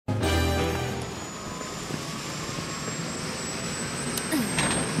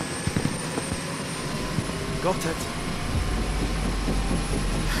Got it.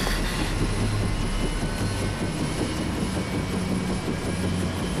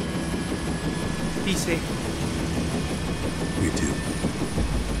 Be safe. You too.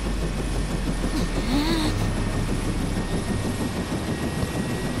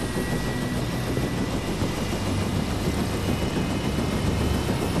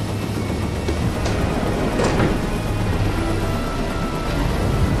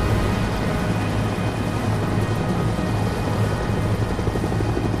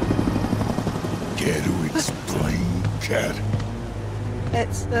 Care to explain, Cait?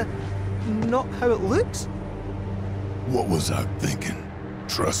 It's, not how it looks. What was I thinking?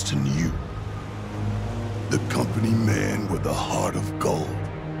 Trusting you? The company man with a heart of gold.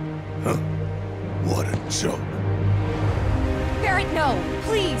 Huh? What a joke. Barrett, no!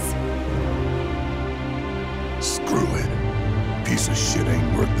 Please! Screw it. Piece of shit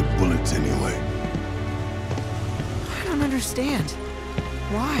ain't worth the bullets anyway. I don't understand.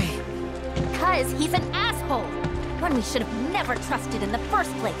 Why? Because he's an asshole! One we should have never trusted in the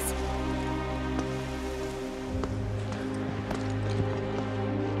first place.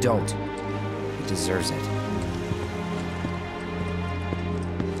 Don't. He deserves it.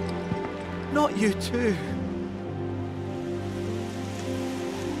 Not you too.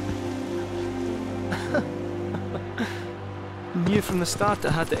 Knew from the start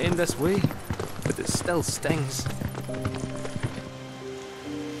it had to end this way, but it still stings.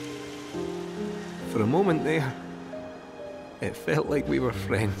 For a moment there, it felt like we were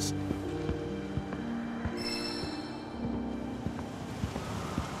friends.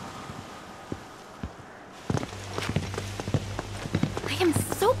 I am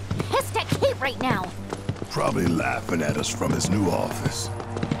so pissed at Cait right now! Probably laughing at us from his new office.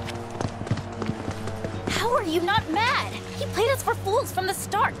 How are you not mad? He played us for fools from the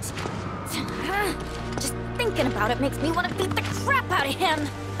start. Just thinking about it makes me want to beat the crap out of him!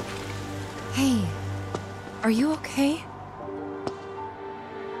 Hey, are you okay?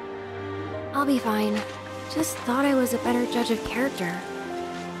 I'll be fine. Just thought I was a better judge of character.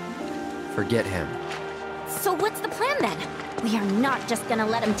 Forget him. So what's the plan then? We are not just gonna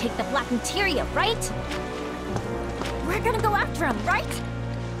let him take the black materia, right? We're gonna go after him, right?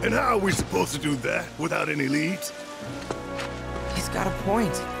 And how are we supposed to do that without any leads? He's got a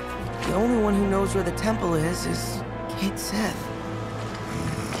point. The only one who knows where the temple is Cait Sith.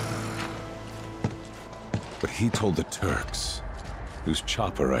 But he told the Turks, whose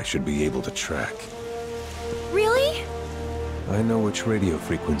chopper I should be able to track. Really? I know which radio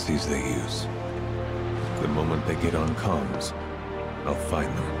frequencies they use. The moment they get on comms, I'll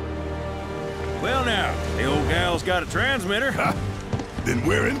find them. Well now, the old gal's got a transmitter. Ha! Then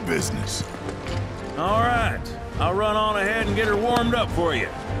we're in business. All right, I'll run on ahead and get her warmed up for you.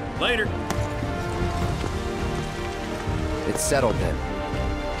 Later. It's settled then.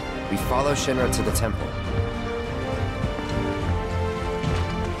 We follow Shinra to the temple.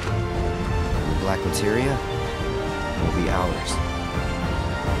 The black materia will be ours.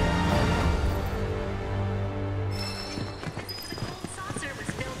 Saucer was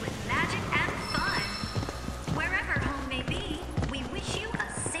filled with magic and fun. Wherever home may be, we wish you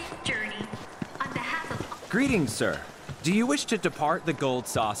a safe journey. On behalf of... Greetings, sir. Do you wish to depart the gold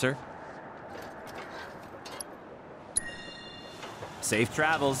saucer? Safe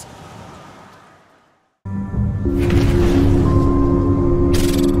travels.